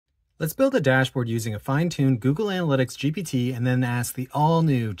Let's build a dashboard using a fine-tuned Google Analytics GPT and then ask the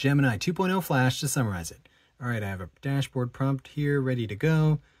all-new Gemini 2.0 Flash to summarize it. All right, I have a dashboard prompt here ready to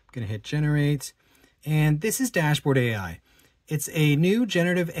go. I'm going to hit generate. And this is Dashboard AI. It's a new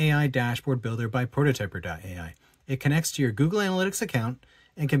generative AI dashboard builder by prototypr.ai. It connects to your Google Analytics account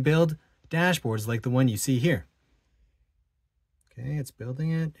and can build dashboards like the one you see here. Okay, it's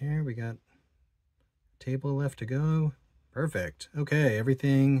building it. Here we got a table left to go. Perfect. Okay,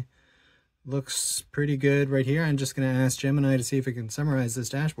 everything looks pretty good right here. I'm just going to ask Gemini to see if it can summarize this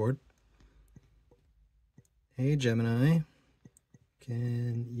dashboard. Hey Gemini,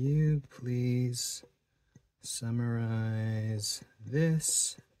 can you please summarize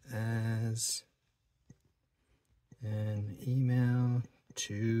this as an email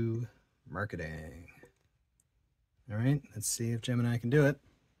to marketing? All right, let's see if Gemini can do it.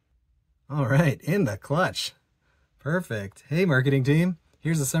 All right, in the clutch. Perfect. Hey marketing team,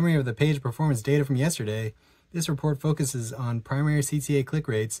 here's a summary of the page performance data from yesterday. This report focuses on primary CTA click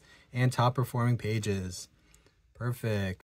rates and top performing pages. Perfect.